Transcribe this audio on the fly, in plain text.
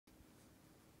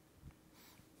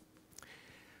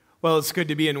Well, it's good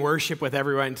to be in worship with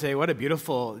everyone today. What a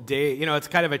beautiful day. You know, it's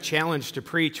kind of a challenge to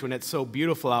preach when it's so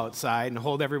beautiful outside and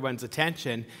hold everyone's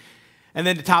attention. And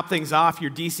then to top things off,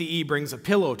 your DCE brings a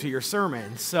pillow to your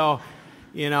sermon. So,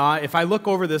 you know, if I look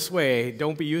over this way,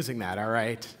 don't be using that, all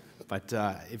right? But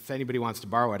if anybody wants to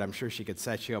borrow it, I'm sure she could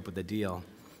set you up with a deal.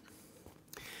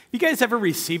 You guys ever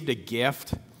received a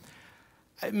gift?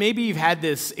 Maybe you've had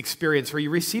this experience where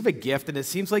you receive a gift and it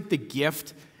seems like the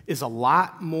gift is a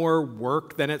lot more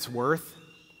work than it's worth.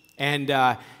 And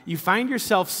you find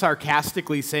yourself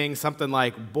sarcastically saying something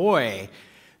like, boy,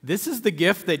 this is the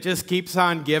gift that just keeps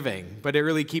on giving, but it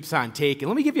really keeps on taking.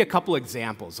 Let me give you a couple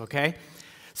examples, okay?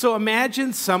 So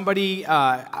imagine somebody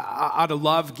out of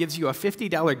love gives you a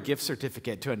 $50 gift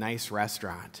certificate to a nice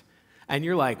restaurant. And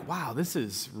you're like, wow, this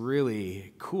is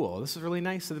really cool. This is really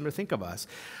nice of them to think of us.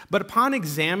 But upon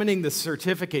examining the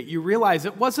certificate, you realize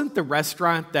it wasn't the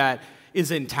restaurant that is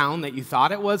in town that you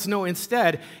thought it was. No,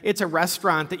 instead, it's a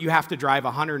restaurant that you have to drive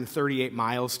 138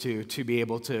 miles to be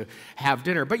able to have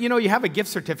dinner. But you know, you have a gift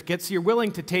certificate, so you're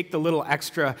willing to take the little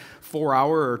extra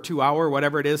 4-hour or 2-hour,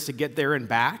 whatever it is, to get there and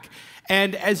back.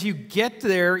 And as you get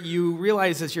there, you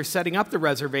realize as you're setting up the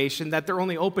reservation that they're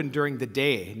only open during the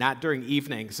day, not during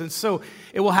evenings. And so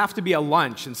it will have to be a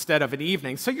lunch instead of an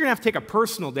evening. So you're going to have to take a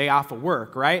personal day off of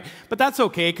work, right? But that's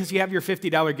okay because you have your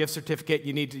 $50 gift certificate.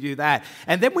 You need to do that.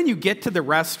 And then when you get to the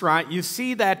restaurant, you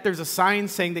see that there's a sign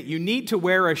saying that you need to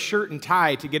wear a shirt and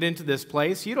tie to get into this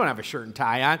place. You don't have a shirt and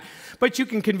tie on, but you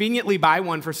can conveniently buy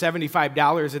one for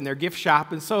 $75 in their gift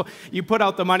shop. And so you put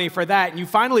out the money for that, and you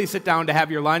finally sit down to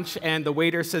have your lunch, and the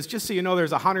waiter says, just so you know,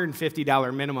 there's a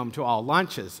 $150 minimum to all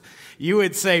lunches. You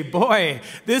would say, boy,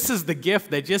 this is the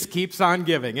gift that just keeps on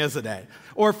giving, isn't it?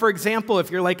 Or, for example, if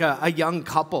you're like a young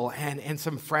couple and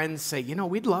some friends say, you know,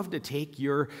 we'd love to take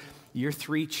your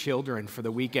 3 children for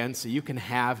the weekend so you can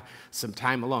have some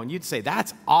time alone. You'd say,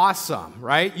 that's awesome,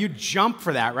 right? You'd jump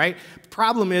for that, right?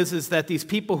 Problem is that these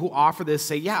people who offer this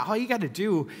say, yeah, all you got to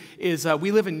do is,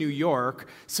 we live in New York,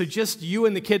 so just you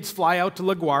and the kids fly out to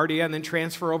LaGuardia and then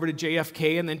transfer over to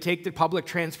JFK and then take the public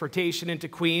transportation into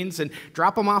Queens and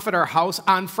drop them off at our house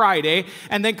on Friday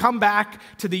and then come back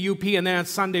to the UP and then on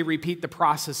Sunday repeat the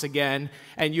process again.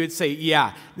 And you would say,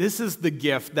 yeah, this is the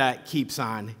gift that keeps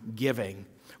on giving.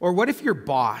 Or what if your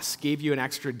boss gave you an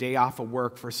extra day off of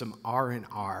work for some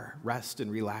R&R, rest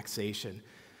and relaxation?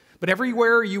 But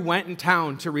everywhere you went in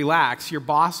town to relax, your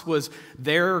boss was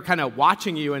there kind of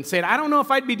watching you and saying, I don't know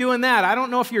if I'd be doing that. I don't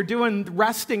know if you're doing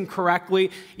resting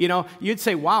correctly. You know, you'd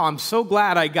say, wow, I'm so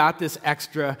glad I got this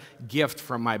extra gift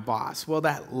from my boss. Well,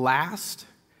 that last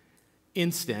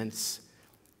instance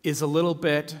is a little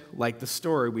bit like the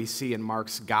story we see in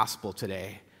Mark's gospel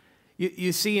today.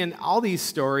 You see, in all these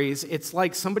stories, it's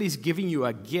like somebody's giving you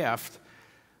a gift,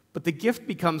 but the gift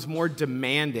becomes more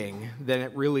demanding than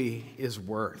it really is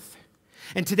worth.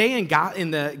 And today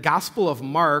in the Gospel of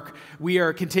Mark, we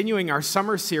are continuing our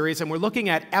summer series, and we're looking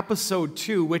at episode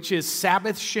 2, which is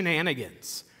Sabbath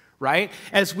Shenanigans, right?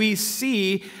 As we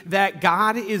see that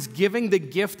God is giving the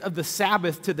gift of the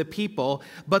Sabbath to the people,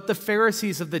 but the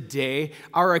Pharisees of the day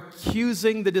are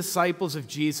accusing the disciples of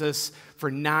Jesus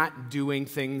for not doing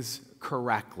things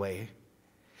correctly.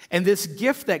 And this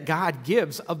gift that God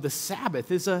gives of the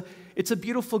Sabbath it's a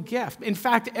beautiful gift. In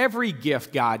fact, every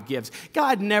gift God gives,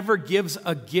 God never gives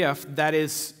a gift that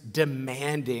is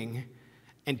demanding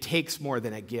and takes more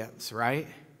than it gives, right?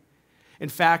 In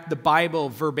fact, the Bible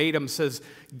verbatim says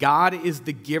God is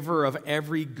the giver of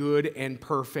every good and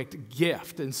perfect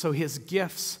gift. And so his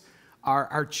gifts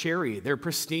are cherry, they're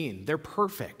pristine, they're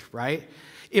perfect, right?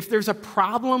 If there's a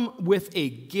problem with a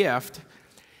gift,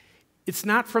 it's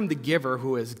not from the giver,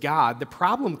 who is God. The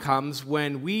problem comes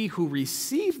when we who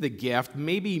receive the gift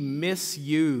maybe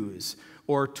misuse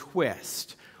or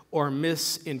twist or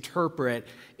misinterpret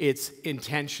its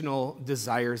intentional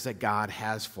desires that God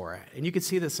has for it. And you can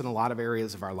see this in a lot of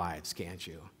areas of our lives, can't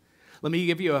you? Let me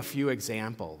give you a few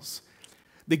examples.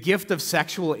 The gift of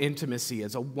sexual intimacy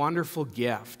is a wonderful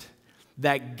gift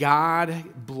that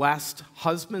God blessed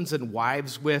husbands and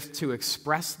wives with to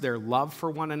express their love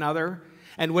for one another.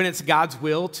 And when it's God's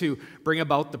will to bring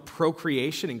about the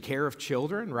procreation and care of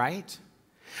children, right?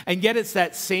 And yet it's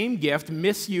that same gift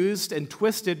misused and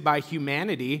twisted by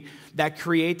humanity that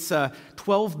creates a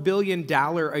 $12 billion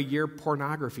a year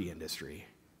pornography industry.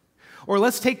 Or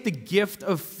let's take the gift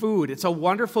of food. It's a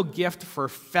wonderful gift for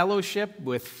fellowship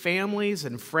with families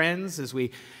and friends as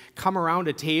we come around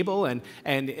a table and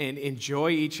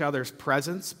enjoy each other's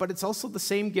presence, but it's also the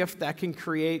same gift that can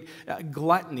create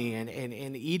gluttony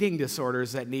and eating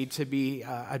disorders that need to be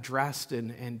addressed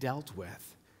and dealt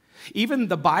with. Even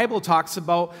the Bible talks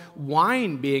about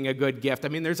wine being a good gift. I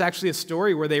mean, there's actually a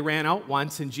story where they ran out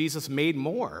once and Jesus made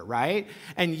more, right?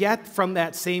 And yet from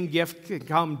that same gift can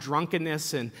come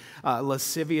drunkenness and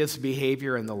lascivious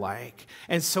behavior and the like.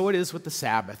 And so it is with the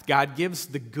Sabbath. God gives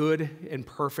the good and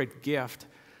perfect gift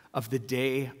of the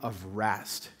day of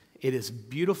rest. It is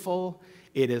beautiful,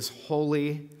 it is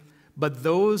holy, but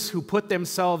those who put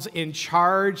themselves in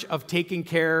charge of taking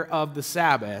care of the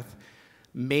Sabbath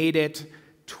made it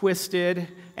twisted,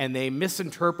 and they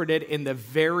misinterpreted in the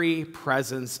very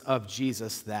presence of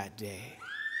Jesus that day.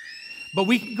 But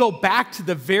we can go back to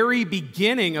the very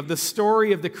beginning of the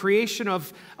story of the creation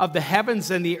of the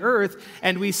heavens and the earth,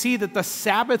 and we see that the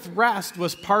Sabbath rest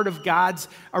was part of God's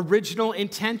original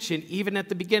intention, even at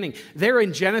the beginning. There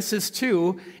in Genesis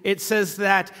 2, it says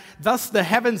that, thus the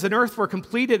heavens and earth were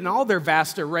completed in all their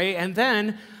vast array, and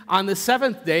then on the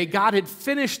seventh day, God had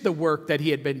finished the work that he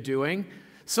had been doing.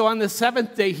 So on the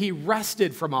seventh day, he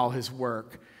rested from all his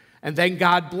work. And then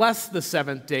God blessed the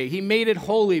seventh day. He made it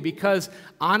holy because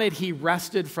on it he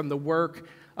rested from the work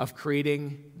of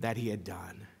creating that he had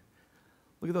done.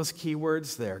 Look at those key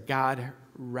words there. God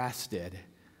rested.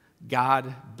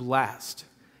 God blessed.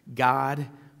 God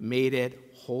made it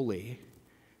holy.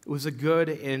 It was a good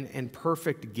and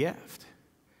perfect gift.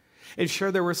 And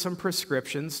sure, there were some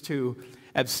prescriptions to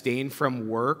abstain from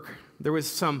work. There was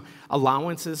some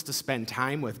allowances to spend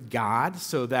time with God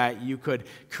so that you could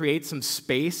create some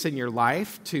space in your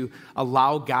life to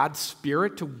allow God's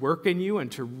Spirit to work in you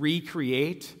and to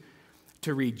recreate,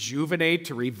 to rejuvenate,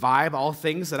 to revive all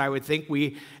things that I would think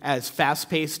we as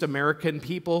fast-paced American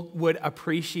people would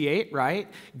appreciate, right?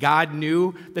 God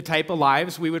knew the type of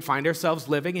lives we would find ourselves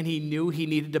living, and he knew he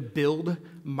needed to build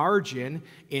margin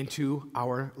into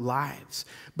our lives.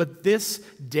 But this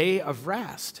day of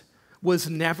rest was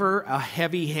never a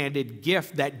heavy-handed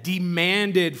gift that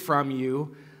demanded from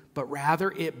you, but rather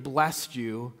it blessed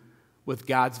you with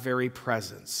God's very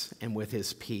presence and with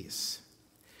his peace.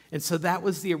 And so that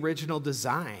was the original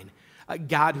design.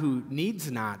 God, who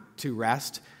needs not to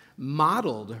rest,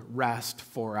 modeled rest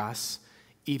for us,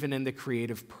 even in the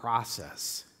creative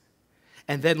process.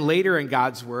 And then later in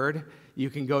God's word, you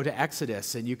can go to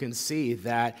Exodus and you can see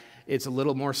that it's a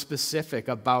little more specific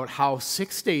about how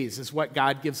 6 days is what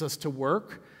God gives us to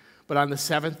work, but on the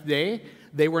seventh day,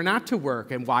 they were not to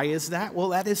work. And why is that? Well,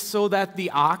 that is so that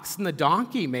the ox and the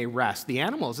donkey may rest, the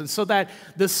animals, and so that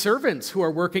the servants who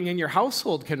are working in your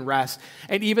household can rest,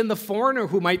 and even the foreigner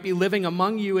who might be living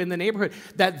among you in the neighborhood,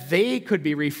 that they could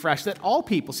be refreshed, that all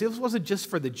people, see, this wasn't just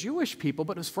for the Jewish people,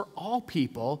 but it was for all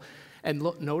people. And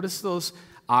look, notice those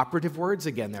operative words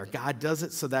again there. God does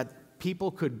it so that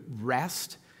people could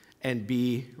rest and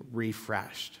be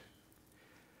refreshed.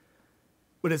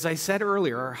 But as I said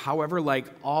earlier, however, like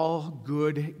all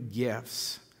good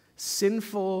gifts,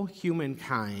 sinful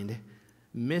humankind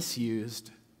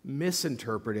misused,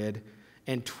 misinterpreted,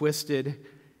 and twisted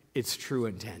its true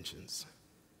intentions.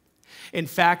 In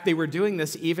fact, they were doing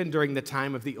this even during the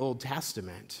time of the Old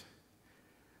Testament.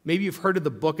 Maybe you've heard of the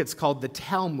book, it's called the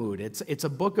Talmud. It's a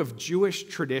book of Jewish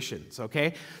traditions,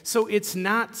 okay? So it's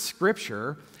not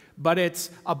scripture, but it's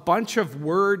a bunch of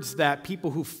words that people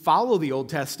who follow the Old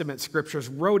Testament scriptures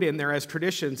wrote in there as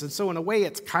traditions. And so in a way,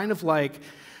 it's kind of like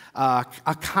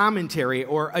a commentary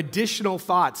or additional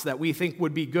thoughts that we think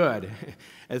would be good,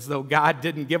 as though God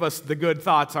didn't give us the good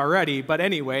thoughts already. But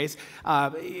anyways,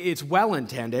 it's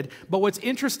well-intended. But what's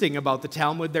interesting about the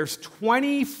Talmud, there's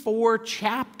 24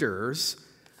 chapters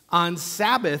on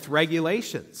Sabbath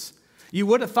regulations. You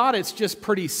would have thought it's just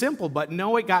pretty simple, but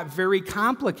no, it got very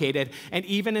complicated. And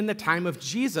even in the time of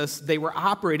Jesus, they were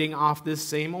operating off this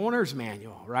same owner's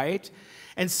manual, right?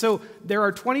 And so there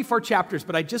are 24 chapters,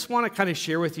 but I just want to kind of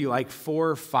share with you like 4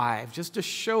 or 5, just to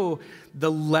show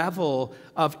the level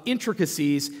of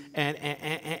intricacies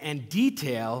and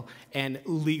detail and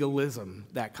legalism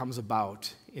that comes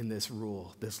about in this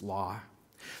rule, this law.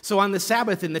 So on the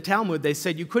Sabbath in the Talmud, they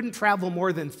said you couldn't travel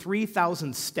more than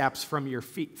 3,000 steps from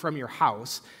your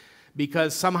house,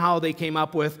 because somehow they came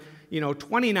up with,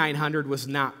 2,900 was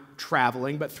not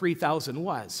traveling, but 3,000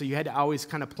 was. So you had to always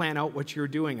kind of plan out what you were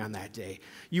doing on that day.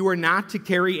 You were not to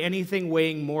carry anything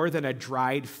weighing more than a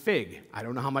dried fig. I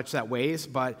don't know how much that weighs,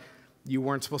 but you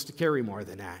weren't supposed to carry more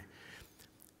than that.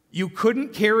 You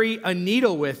couldn't carry a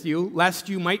needle with you, lest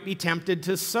you might be tempted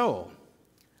to sew.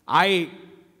 I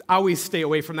always stay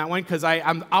away from that one because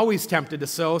I'm always tempted to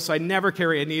sew, so I never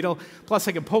carry a needle. Plus,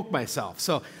 I can poke myself.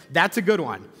 So that's a good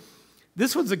one.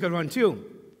 This one's a good one, too.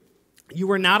 You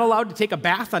were not allowed to take a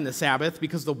bath on the Sabbath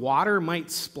because the water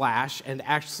might splash and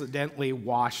accidentally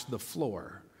wash the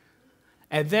floor.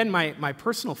 And then my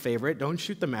personal favorite, don't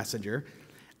shoot the messenger,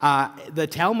 The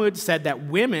Talmud said that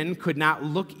women could not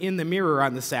look in the mirror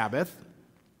on the Sabbath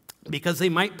because they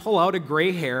might pull out a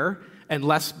gray hair and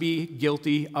less be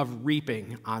guilty of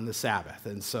reaping on the Sabbath.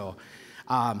 And so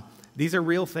these are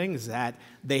real things that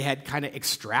they had kind of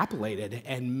extrapolated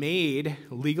and made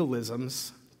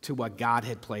legalisms to what God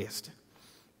had placed.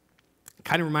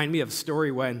 Kind of remind me of a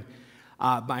story when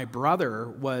my brother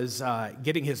was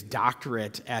getting his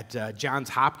doctorate at Johns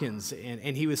Hopkins,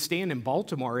 and he was staying in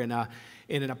Baltimore in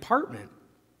an apartment.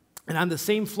 And on the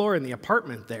same floor in the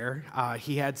apartment there,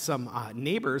 he had some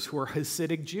neighbors who were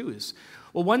Hasidic Jews.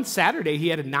 Well, one Saturday, he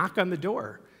had a knock on the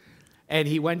door, and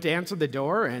he went to answer the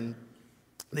door, and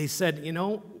they said,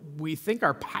 we think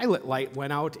our pilot light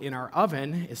went out in our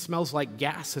oven. It smells like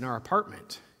gas in our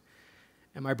apartment.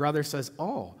 And my brother says,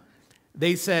 oh.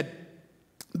 They said,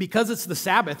 because it's the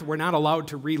Sabbath, we're not allowed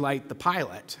to relight the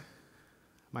pilot.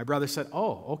 My brother said,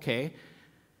 oh, okay.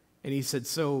 And he said,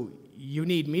 so you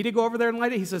need me to go over there and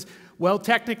light it? He says, well,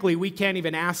 technically, we can't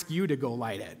even ask you to go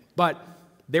light it. But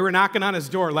they were knocking on his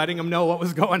door, letting him know what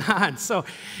was going on. So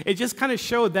it just kind of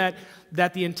showed that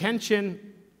the intention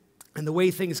and the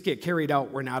way things get carried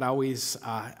out were not always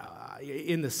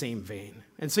in the same vein.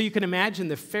 And so you can imagine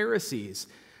the Pharisees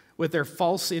with their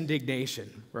false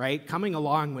indignation, right, coming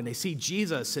along when they see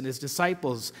Jesus and his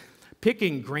disciples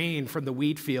picking grain from the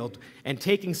wheat field and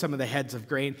taking some of the heads of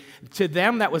grain. To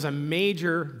them, that was a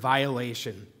major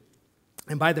violation.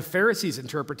 And by the Pharisees'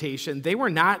 interpretation, they were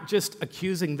not just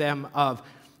accusing them of,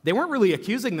 they weren't really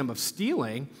accusing them of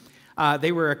stealing,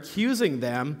 they were accusing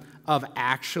them of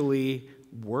actually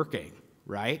working,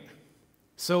 right?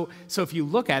 So if you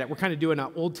look at it, we're kind of doing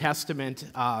an Old Testament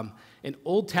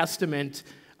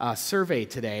survey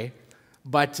today,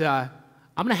 but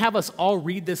I'm going to have us all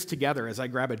read this together as I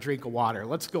grab a drink of water.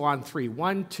 Let's go on 3.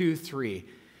 1, 2, 3.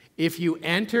 If you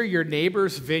enter your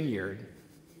neighbor's vineyard,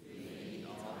 you may eat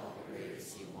all the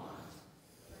grapes you want,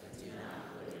 but do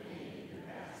not put any in your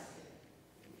basket.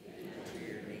 If you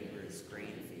enter your neighbor's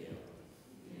grain field,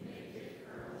 you may pick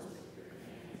kernels with your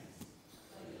hands,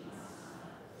 but you must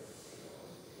not put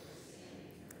sickles with your standing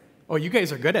grain. Oh, you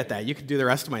guys are good at that. You could do the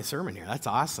rest of my sermon here. That's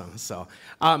awesome. So,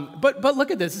 but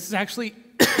look at this. This is actually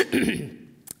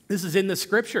this is in the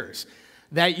scriptures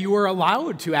that you are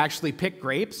allowed to actually pick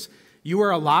grapes. You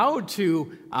are allowed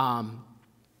to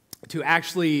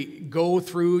actually go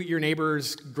through your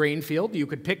neighbor's grain field. You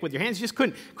could pick with your hands. You just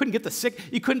couldn't get the sick.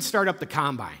 You couldn't start up the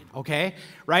combine, okay?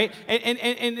 Right?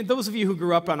 And those of you who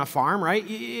grew up on a farm, right?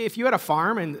 If you had a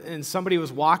farm and somebody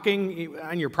was walking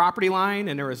on your property line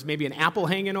and there was maybe an apple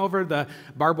hanging over the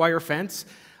barbed wire fence,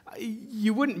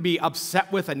 you wouldn't be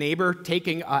upset with a neighbor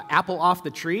taking an apple off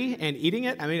the tree and eating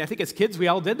it. I mean, I think as kids, we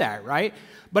all did that, right?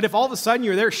 But if all of a sudden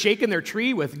you're there shaking their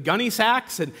tree with gunny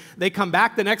sacks and they come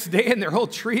back the next day and their whole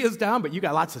tree is down, but you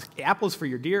got lots of apples for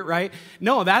your deer, right?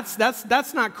 No, that's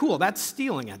not cool. That's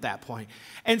stealing at that point.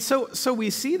 And so we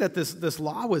see that this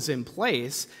law was in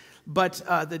place, but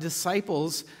the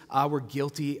disciples were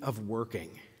guilty of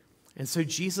working. And so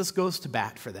Jesus goes to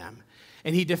bat for them.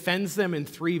 And he defends them in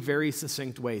 3 very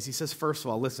succinct ways. He says, first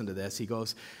of all, listen to this. He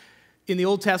goes, in the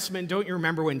Old Testament, don't you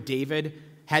remember when David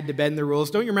had to bend the rules?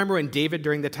 Don't you remember when David,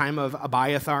 during the time of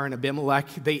Abiathar and Abimelech,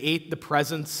 they ate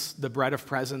the bread of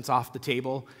presence off the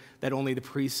table that only the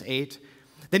priests ate?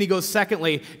 Then he goes,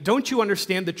 secondly, don't you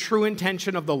understand the true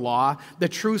intention of the law, the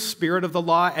true spirit of the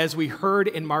law, as we heard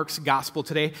in Mark's gospel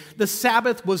today? The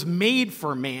Sabbath was made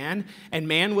for man, and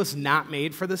man was not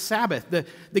made for the Sabbath.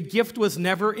 The gift was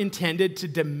never intended to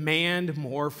demand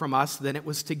more from us than it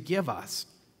was to give us.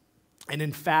 And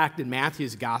in fact, in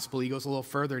Matthew's gospel, he goes a little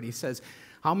further, and he says,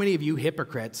 how many of you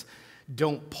hypocrites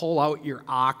don't pull out your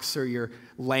ox or your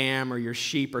lamb or your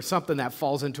sheep or something that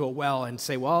falls into a well and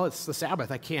say, well, it's the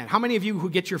Sabbath, I can't. How many of you who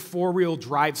get your 4-wheel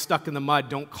drive stuck in the mud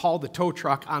don't call the tow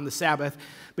truck on the Sabbath,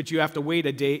 but you have to wait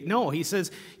a day? No, he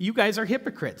says, you guys are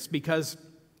hypocrites, because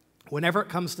whenever it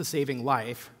comes to saving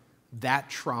life, that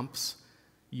trumps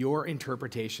your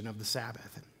interpretation of the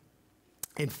Sabbath.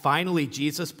 And finally,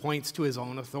 Jesus points to his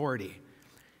own authority.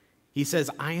 He says,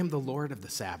 I am the Lord of the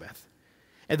Sabbath.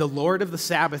 And the Lord of the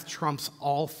Sabbath trumps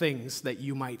all things that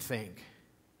you might think.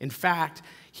 In fact,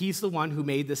 he's the one who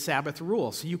made the Sabbath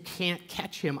rule, so you can't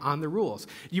catch him on the rules.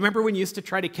 Do you remember when you used to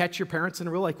try to catch your parents in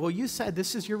a rule? Like, well, you said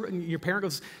this is your parent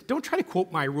goes, don't try to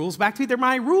quote my rules back to me. They're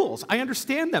my rules. I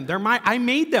understand them. I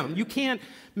made them. You can't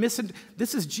miss it.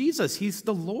 This is Jesus. He's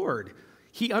the Lord.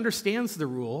 He understands the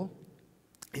rule,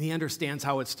 and he understands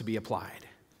how it's to be applied,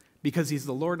 because he's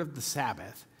the Lord of the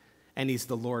Sabbath, and he's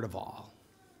the Lord of all.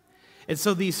 And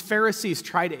so these Pharisees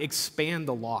try to expand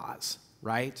the laws,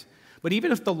 right? But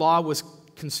even if the law was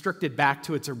constricted back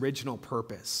to its original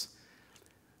purpose,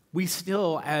 we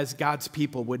still, as God's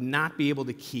people, would not be able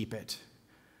to keep it.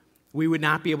 We would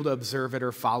not be able to observe it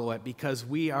or follow it because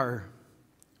we are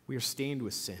stained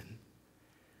with sin.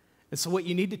 And so what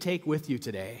you need to take with you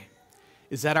today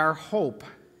is that our hope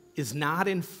is not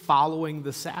in following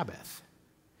the Sabbath.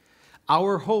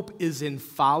 Our hope is in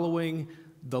following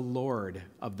the Lord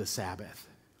of the Sabbath,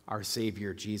 our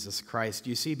Savior, Jesus Christ.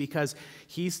 You see, because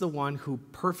he's the one who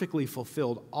perfectly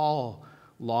fulfilled all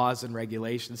laws and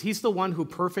regulations. He's the one who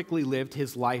perfectly lived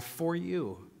his life for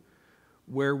you.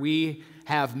 Where we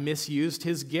have misused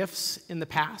his gifts in the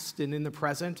past and in the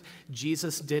present,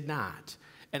 Jesus did not.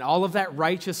 And all of that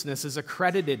righteousness is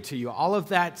accredited to you. All of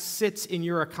that sits in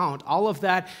your account. All of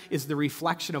that is the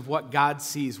reflection of what God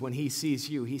sees when he sees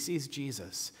you. He sees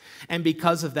Jesus. And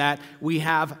because of that, we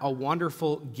have a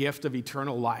wonderful gift of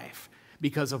eternal life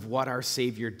because of what our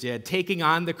Savior did, taking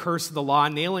on the curse of the law,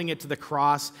 nailing it to the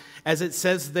cross. As it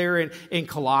says there in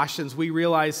Colossians, we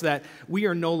realize that we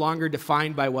are no longer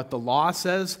defined by what the law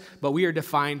says, but we are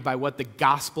defined by what the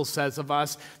gospel says of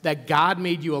us, that God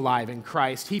made you alive in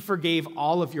Christ. He forgave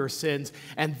all of your sins.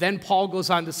 And then Paul goes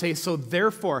on to say, so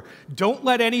therefore, don't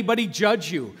let anybody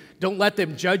judge you. Don't let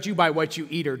them judge you by what you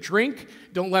eat or drink.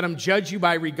 Don't let them judge you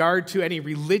by regard to any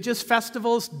religious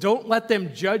festivals. Don't let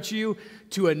them judge you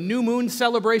to a new moon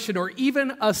celebration or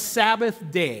even a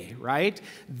Sabbath day, right?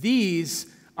 These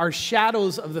are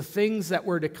shadows of the things that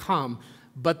were to come,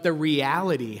 but the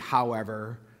reality,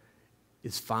 however,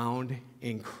 is found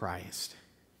in Christ.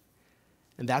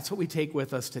 And that's what we take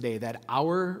with us today, that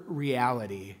our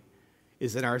reality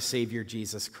is in our Savior,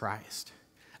 Jesus Christ.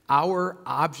 Our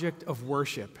object of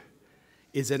worship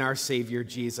is in our Savior,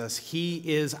 Jesus. He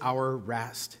is our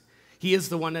rest. He is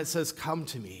the one that says, come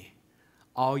to me,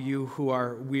 all you who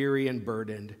are weary and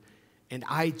burdened, and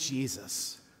I,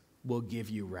 Jesus, will give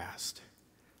you rest.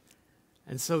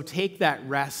 And so take that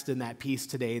rest and that peace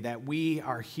today that we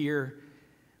are here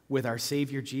with our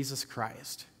Savior, Jesus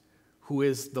Christ, who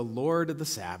is the Lord of the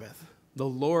Sabbath, the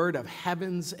Lord of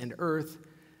heavens and earth,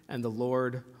 and the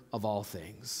Lord of all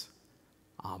things.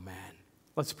 Amen.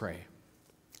 Let's pray.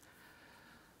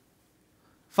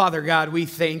 Father God, we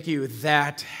thank you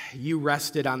that you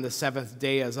rested on the seventh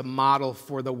day as a model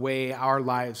for the way our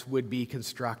lives would be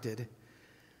constructed.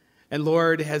 And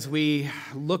Lord, as we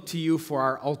look to you for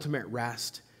our ultimate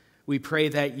rest, we pray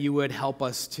that you would help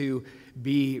us to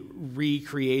be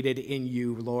recreated in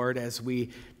you, Lord, as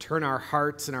we turn our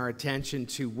hearts and our attention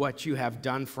to what you have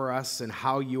done for us and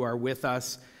how you are with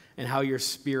us and how your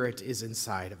Spirit is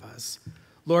inside of us.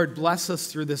 Lord, bless us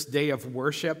through this day of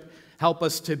worship. Help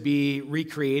us to be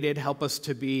recreated, help us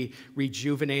to be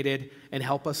rejuvenated, and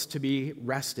help us to be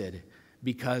rested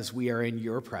because we are in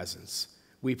your presence.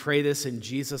 We pray this in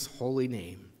Jesus' holy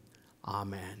name.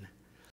 Amen.